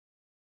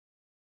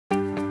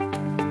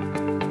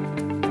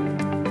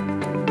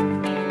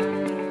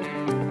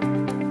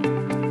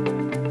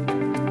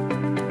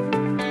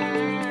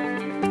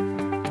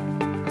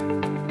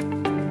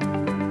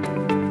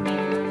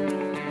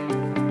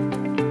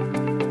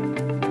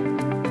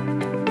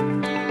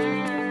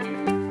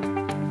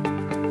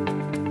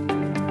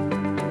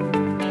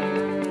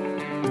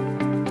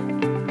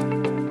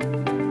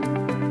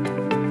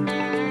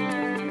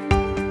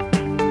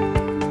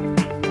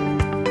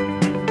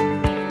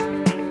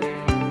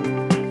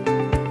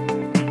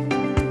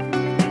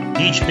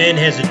Each bin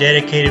has a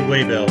dedicated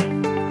weigh belt.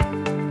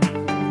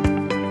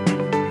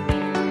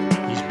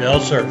 These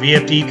belts are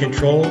VFD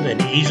controlled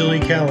and easily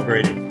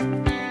calibrated.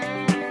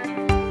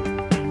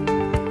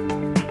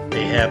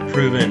 They have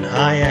proven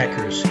high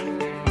accuracy.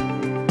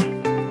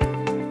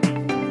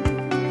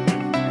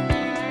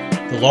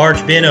 The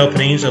large bin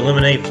openings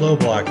eliminate flow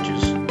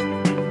blockages,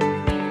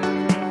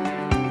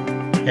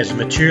 as the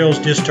materials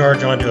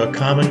discharge onto a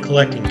common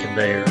collecting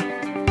conveyor,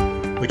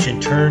 which in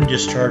turn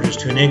discharges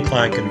to an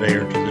incline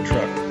conveyor to the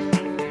truck.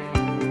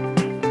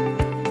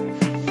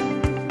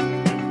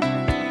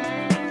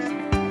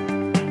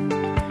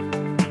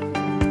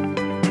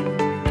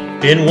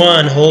 Bin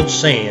 1 holds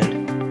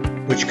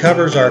sand, which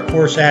covers our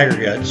coarse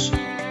aggregates,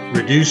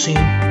 reducing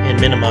and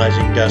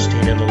minimizing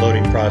dusting in the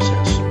loading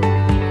process.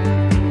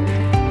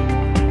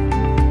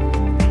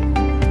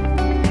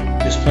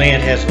 This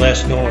plant has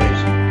less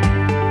noise,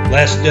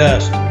 less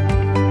dust,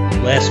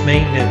 less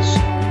maintenance,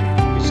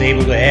 is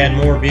able to add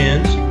more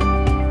bins,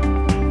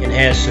 and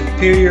has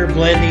superior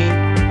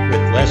blending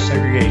with less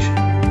segregation.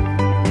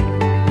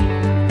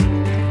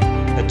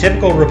 A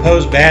typical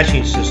repose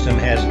batching system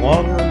has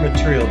longer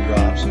material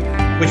drops,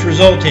 which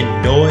result in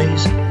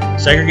noise,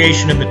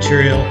 segregation of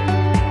material,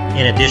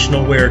 and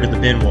additional wear to the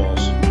bin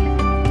walls.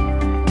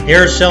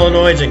 Air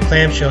solenoids and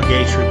clamshell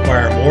gates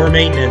require more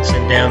maintenance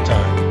and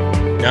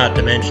downtime, not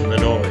to mention the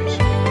noise.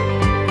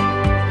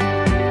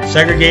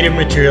 Segregated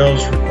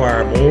materials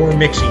require more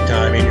mixing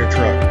time in your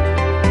truck.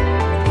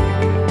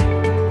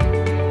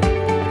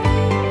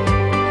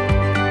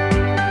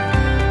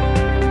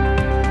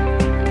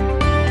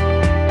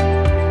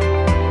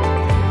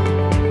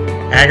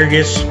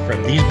 Aggregates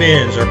from these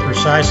bins are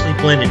precisely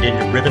blended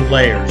into ribbon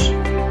layers,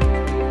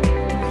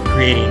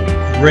 creating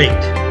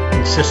great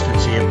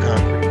consistency of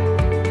concrete.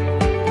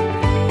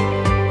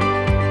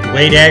 The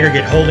weight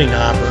aggregate holding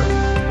hopper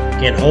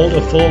can hold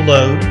a full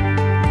load,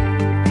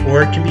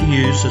 or it can be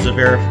used as a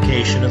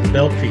verification of the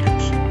belt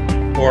feeders,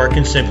 or it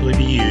can simply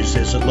be used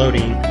as a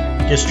loading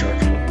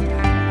discharge wheel.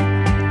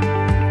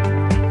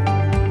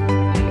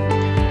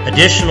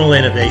 Additional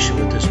innovation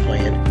with this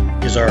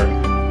plant is our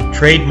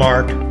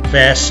trademarked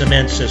fast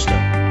cement system,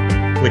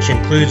 which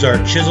includes our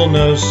chisel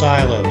nose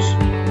silos.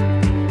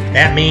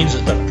 That means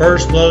that the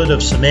first load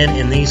of cement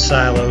in these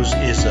silos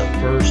is the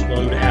first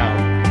load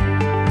out.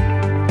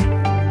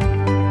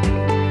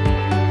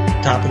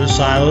 Top of the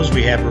silos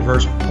we have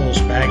reverse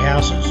pulse bag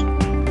houses.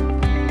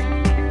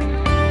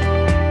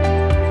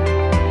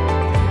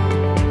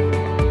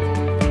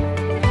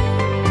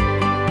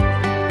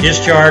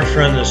 Discharge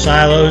from the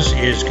silos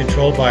is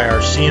controlled by our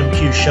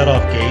CMQ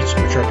shutoff gates,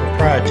 which are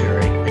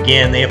proprietary.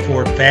 Again, they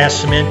afford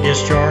fast cement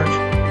discharge.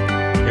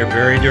 They're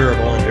very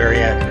durable and very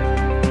accurate.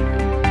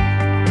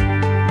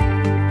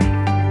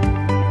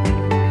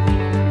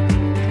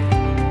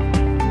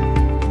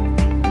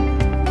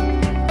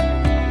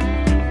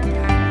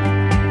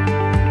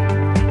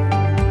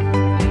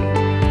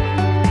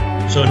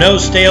 So no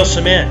stale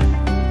cement.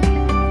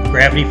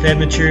 Gravity-fed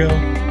material,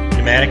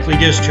 pneumatically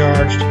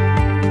discharged.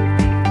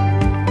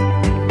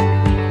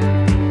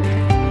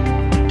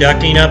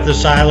 Ducting up the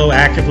silo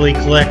actively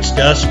collects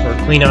dust for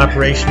clean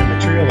operation and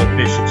material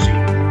efficiency.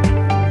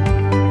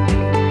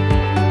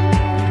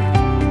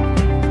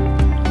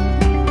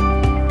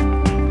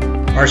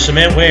 Our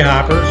cement weigh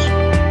hoppers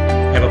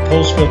have a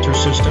pulse filter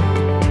system,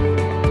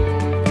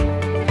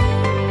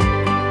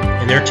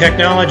 and their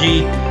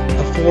technology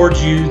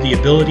affords you the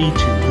ability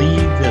to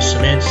leave the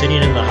cement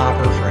sitting in the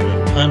hopper for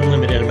an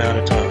unlimited amount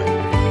of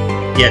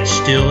time, yet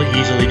still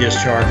easily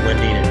discharged when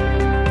needed.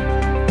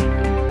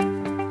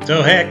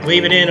 So heck,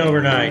 leave it in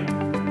overnight.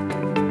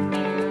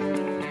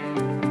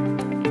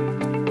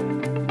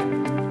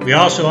 We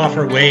also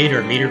offer weighed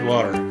or metered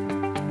water.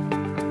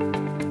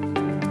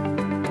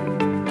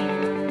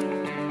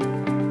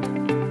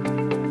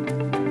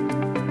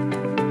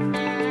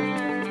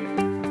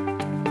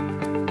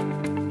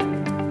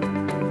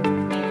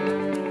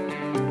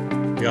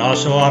 We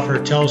also offer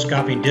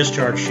telescoping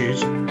discharge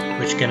chutes,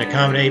 which can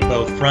accommodate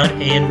both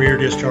front and rear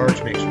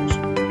discharge mixers.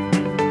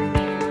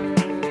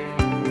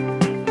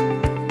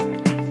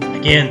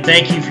 Again,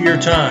 thank you for your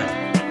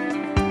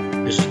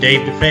time. This is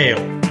Dave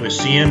DeFeo with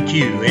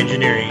CMQ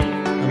Engineering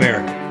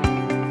America.